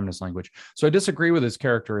intersectional feminist language. So I disagree with his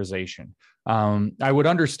characterization. I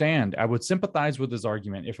would sympathize with his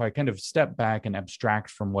argument if I kind of step back and abstract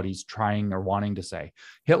from what he's trying or wanting to say.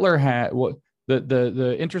 Hitler had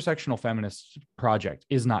the intersectional feminist project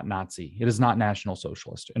is not Nazi. It is not National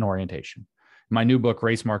Socialist in orientation. In my new book,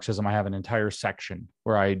 Race Marxism, I have an entire section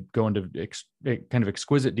where I go into kind of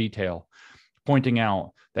exquisite detail, pointing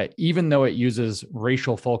out that even though it uses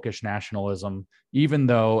racial folkish nationalism, even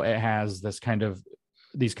though it has these kind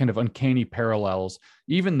of uncanny parallels,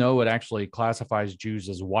 even though it actually classifies Jews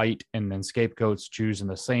as white and then scapegoats Jews in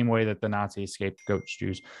the same way that the Nazis scapegoats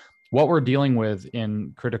Jews, what we're dealing with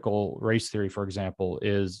in critical race theory, for example,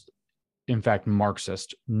 is in fact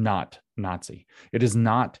Marxist, not Nazi. It is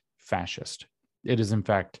not fascist. It is in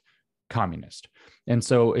fact communist. And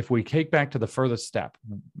so if we take back to the furthest step,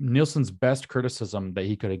 Nielsen's best criticism that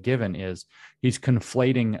he could have given is he's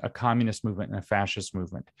conflating a communist movement and a fascist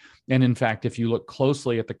movement. And in fact, if you look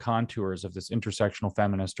closely at the contours of this intersectional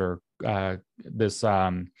feminist or this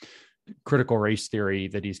critical race theory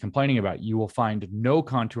that he's complaining about, you will find no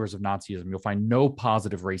contours of Nazism. You'll find no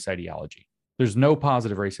positive race ideology. There's no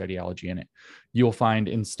positive race ideology in it. You'll find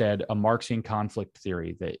instead a Marxian conflict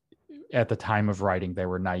theory that at the time of writing, they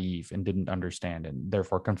were naive and didn't understand and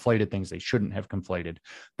therefore conflated things they shouldn't have conflated.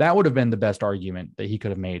 That would have been the best argument that he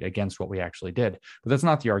could have made against what we actually did. But that's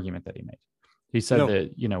not the argument that he made. He said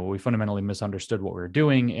that, we fundamentally misunderstood what we were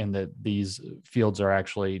doing and that these fields are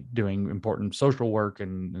actually doing important social work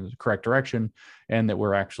in the correct direction, and that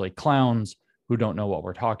we're actually clowns who don't know what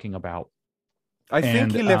we're talking about. I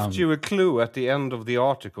think he left you a clue at the end of the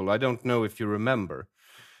article. I don't know if you remember.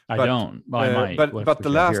 I don't. Well, I might. But the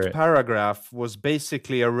last paragraph was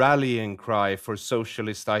basically a rallying cry for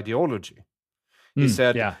socialist ideology. He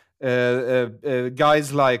said,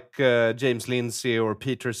 guys like James Lindsay or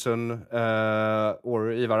Peterson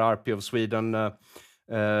or Ivar Arpi of Sweden,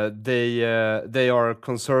 they are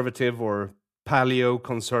conservative or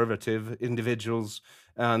paleo-conservative individuals,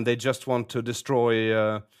 and they just want to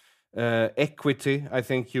destroy equity, I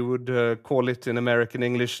think you would call it in American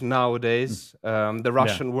English nowadays. The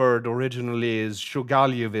Russian word originally is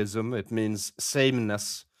shugalyevism. It means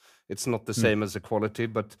sameness. It's not the same as equality,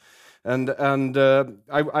 but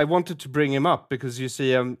I wanted to bring him up because you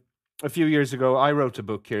see, a few years ago I wrote a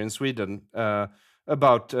book here in Sweden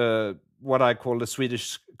about what I call the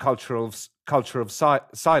Swedish culture of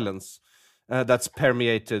silence. That's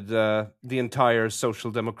permeated the entire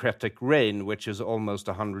social democratic reign, which is almost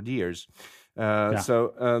 100 years.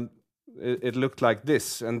 So it looked like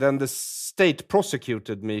this. And then the state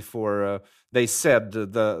prosecuted me for, they said,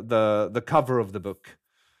 the cover of the book,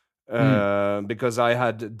 because I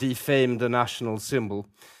had defamed the national symbol.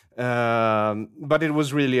 But it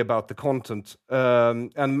was really about the content.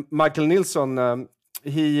 And Michael Nilsson,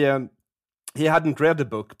 he hadn't read the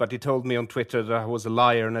book, but he told me on Twitter that I was a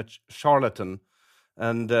liar and a charlatan.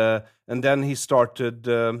 And then he started,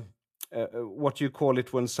 what do you call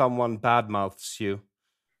it when someone badmouths you?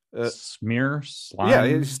 Smear? Slime? Yeah,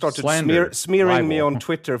 he started smearing me on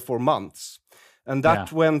Twitter for months. And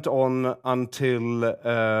that went on until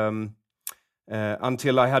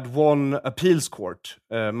I had won appeals court.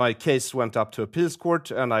 My case went up to appeals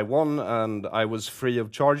court, and I won, and I was free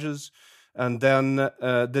of charges. And then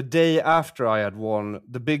the day after I had won,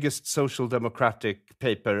 the biggest social democratic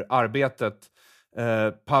paper, Arbetet,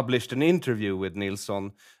 published an interview with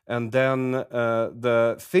Nilsson. And then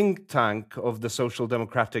the think tank of the social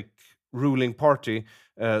democratic ruling party,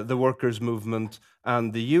 the workers' movement,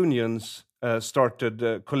 and the unions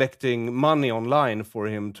started collecting money online for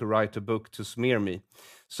him to write a book to smear me.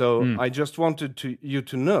 So I just wanted you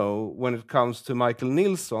to know, when it comes to Michael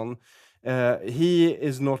Nilsson, he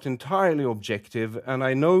is not entirely objective, and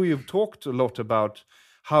I know you've talked a lot about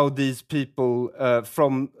how these people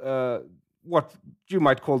from what you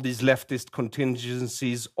might call these leftist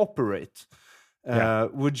contingencies operate.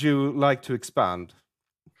 Would you like to expand?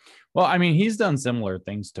 Well, I mean, he's done similar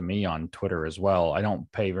things to me on Twitter as well. I don't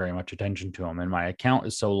pay very much attention to him, and my account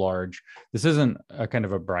is so large. This isn't a kind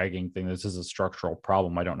of a bragging thing. This is a structural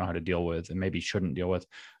problem I don't know how to deal with and maybe shouldn't deal with.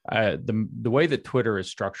 The way that Twitter is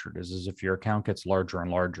structured is if your account gets larger and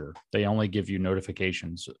larger, they only give you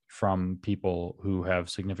notifications from people who have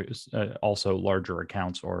significant, also larger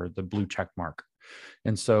accounts or the blue check mark.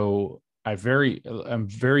 And so I very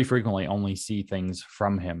frequently only see things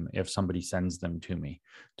from him if somebody sends them to me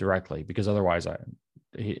directly, because otherwise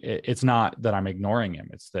it's not that I'm ignoring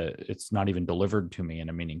him. It's that it's not even delivered to me in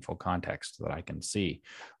a meaningful context that I can see.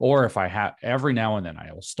 Or if I have, every now and then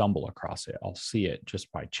I will stumble across it. I'll see it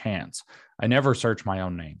just by chance. I never search my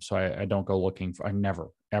own name. So I don't go looking for, I never,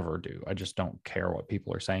 ever do. I just don't care what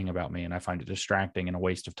people are saying about me. And I find it distracting and a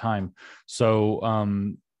waste of time.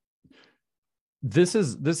 So, this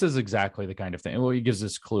is exactly the kind of thing. Well, he gives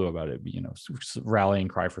this clue about it, rallying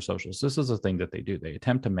cry for socialists. This is a thing that they do. They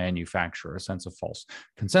attempt to manufacture a sense of false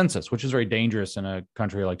consensus, which is very dangerous in a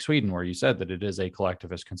country like Sweden, where you said that it is a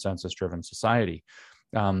collectivist consensus-driven society.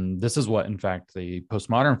 This is what, in fact, the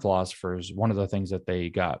postmodern philosophers, one of the things that they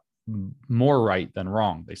got more right than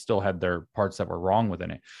wrong. They still had their parts that were wrong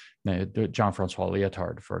within it. Jean-Francois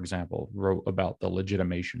Lyotard, for example, wrote about the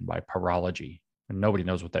legitimation by parology. And nobody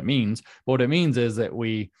knows what that means. But what it means is that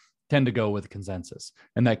we tend to go with consensus,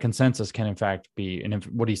 and that consensus can in fact be, and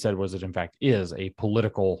what he said was it in fact is a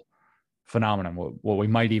political phenomenon. What we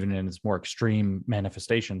might even in its more extreme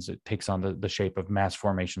manifestations, it takes on the shape of mass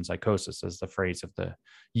formation psychosis, as the phrase of the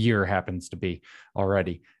year happens to be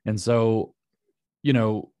already. And so,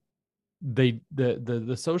 the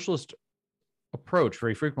socialist approach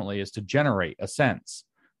very frequently is to generate a sense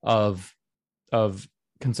of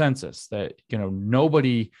consensus that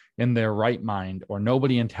nobody in their right mind, or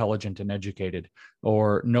nobody intelligent and educated,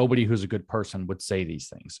 or nobody who's a good person would say these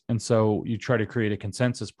things. And so you try to create a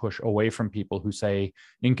consensus push away from people who say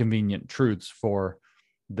inconvenient truths for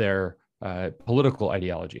their political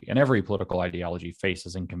ideology. And every political ideology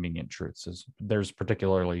faces inconvenient truths. There's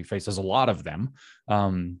particularly faces a lot of them,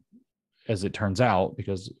 as it turns out,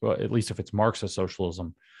 because at least if it's Marxist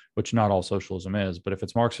socialism, which not all socialism is, but if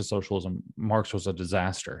it's Marxist socialism, Marx was a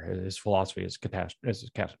disaster. His philosophy is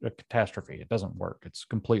a catastrophe. It doesn't work. It's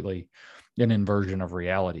completely an inversion of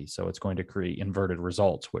reality. So it's going to create inverted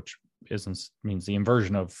results, which means the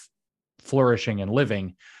inversion of flourishing and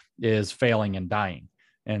living is failing and dying.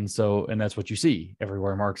 And that's what you see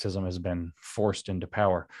everywhere Marxism has been forced into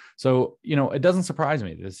power. So, it doesn't surprise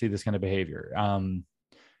me to see this kind of behavior.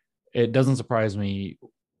 It doesn't surprise me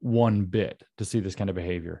one bit to see this kind of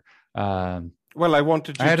behavior. Well, I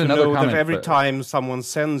wanted you to know that every time someone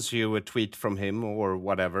sends you a tweet from him or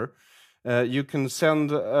whatever, you can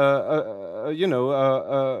send a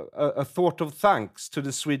thought of thanks to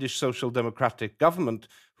the Swedish Social Democratic government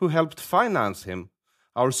who helped finance him.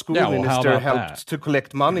 Our school minister helped to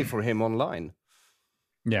collect money for him online.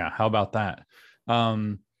 Yeah, how about that?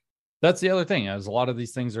 That's the other thing, is a lot of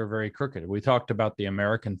these things are very crooked. We talked about the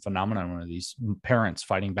American phenomenon of these parents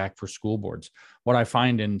fighting back for school boards. What I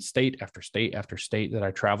find in state after state after state that I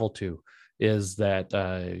travel to is that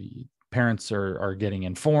parents are getting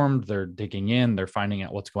informed, they're digging in, they're finding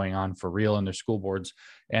out what's going on for real in their school boards,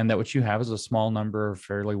 and that what you have is a small number of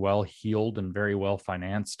fairly well-heeled and very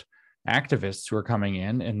well-financed activists who are coming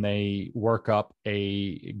in, and they work up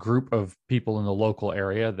a group of people in the local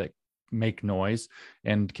area that make noise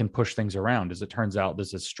and can push things around. As it turns out,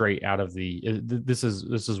 this is straight out of this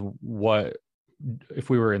is what, if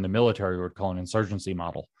we were in the military, we would call an insurgency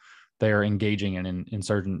model. They are engaging in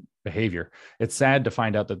insurgent behavior. It's sad to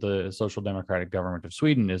find out that the Social Democratic government of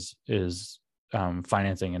Sweden is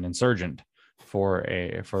financing an insurgent for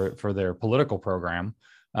their political program.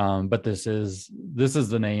 But this is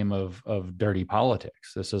the name of dirty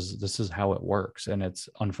politics. This is how it works, and it's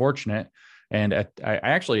unfortunate. And I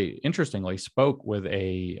actually, interestingly, spoke with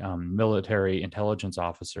a military intelligence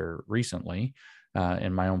officer recently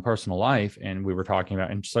in my own personal life, and we were talking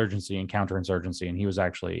about insurgency and counterinsurgency, and he was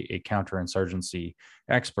actually a counterinsurgency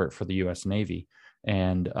expert for the U.S. Navy.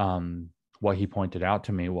 And what he pointed out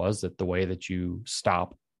to me was that the way that you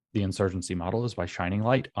stop the insurgency model is by shining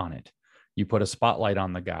light on it. You put a spotlight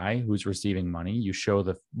on the guy who's receiving money. You show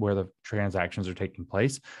where the transactions are taking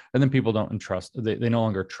place, and then people don't entrust. They no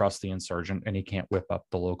longer trust the insurgent, and he can't whip up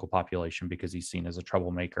the local population because he's seen as a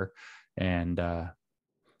troublemaker. And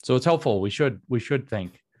so it's helpful. We should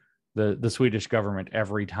thank the Swedish government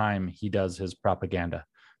every time he does his propaganda,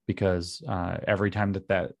 because every time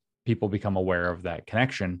that people become aware of that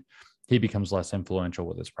connection, he becomes less influential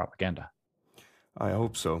with his propaganda. I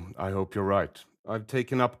hope so. I hope you're right. I've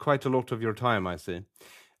taken up quite a lot of your time, I see.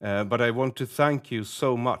 But I want to thank you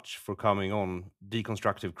so much for coming on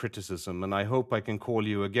Deconstructive Criticism, and I hope I can call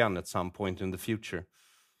you again at some point in the future.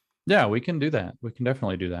 Yeah, we can do that. We can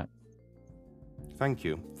definitely do that. Thank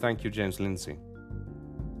you. Thank you, James Lindsay.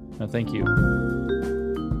 No, thank you.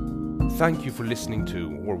 Thank you for listening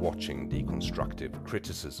to or watching Deconstructive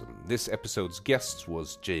Criticism. This episode's guest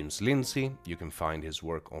was James Lindsay. You can find his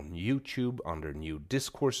work on YouTube under New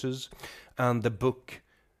Discourses, and the book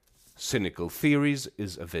Cynical Theories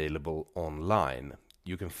is available online.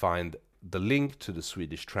 You can find the link to the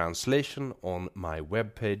Swedish translation on my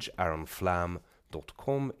webpage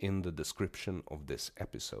aronflam.com in the description of this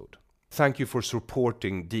episode. Thank you for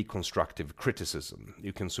supporting Deconstructive Criticism.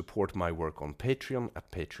 You can support my work on Patreon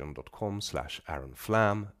at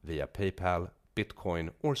patreon.com/aronflam, via PayPal, Bitcoin,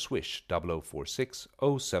 or Swish 0046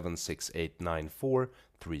 076894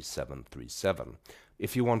 3737.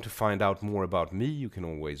 If you want to find out more about me, you can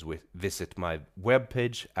always visit my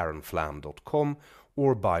webpage aronflam.com,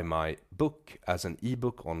 or buy my book as an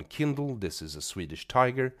ebook on Kindle. This is a Swedish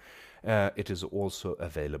tiger. It is also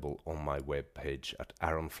available on my webpage at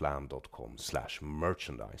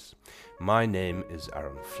aronflam.com/merchandise. My name is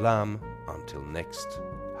Aron Flam. Until next,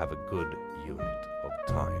 have a good unit of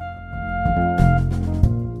time.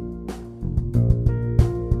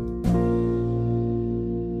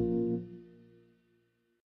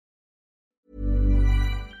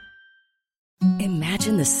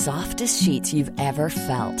 Imagine the softest sheets you've ever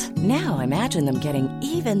felt. Now imagine them getting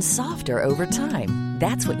even softer over time.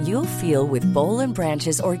 That's what you'll feel with Boll &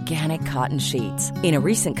 Branch's organic cotton sheets. In a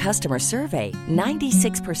recent customer survey,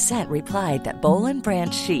 96% replied that Boll &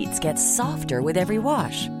 Branch sheets get softer with every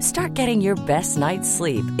wash. Start getting your best night's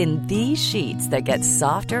sleep in these sheets that get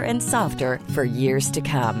softer and softer for years to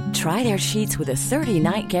come. Try their sheets with a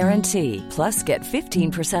 30-night guarantee. Plus, get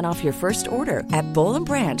 15% off your first order at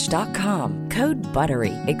bollandbranch.com. Code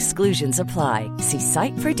BUTTERY. Exclusions apply. See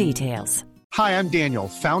site for details. Hi, I'm Daniel,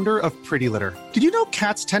 founder of Pretty Litter. Did you know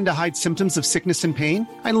cats tend to hide symptoms of sickness and pain?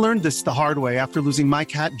 I learned this the hard way after losing my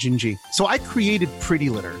cat, Gingy. So I created Pretty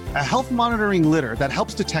Litter, a health monitoring litter that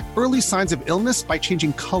helps detect early signs of illness by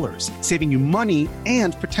changing colors, saving you money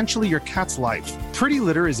and potentially your cat's life. Pretty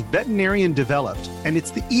Litter is veterinarian developed, and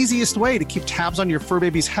it's the easiest way to keep tabs on your fur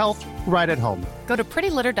baby's health right at home. Go to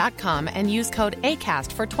prettylitter.com and use code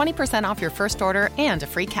ACAST for 20% off your first order and a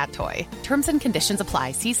free cat toy. Terms and conditions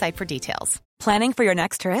apply. See site for details. Planning for your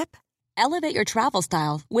next trip? Elevate your travel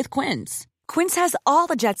style with Quince. Quince has all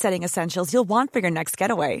the jet-setting essentials you'll want for your next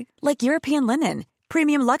getaway, like European linen,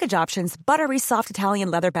 premium luggage options, buttery soft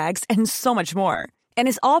Italian leather bags, and so much more. And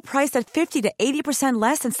is all priced at 50 to 80%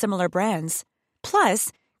 less than similar brands.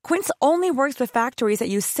 Plus, Quince only works with factories that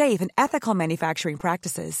use safe and ethical manufacturing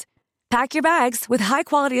practices. Pack your bags with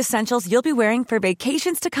high-quality essentials you'll be wearing for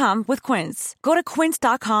vacations to come with Quince. Go to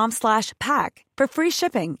quince.com/pack for free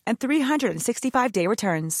shipping and 365-day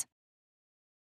returns.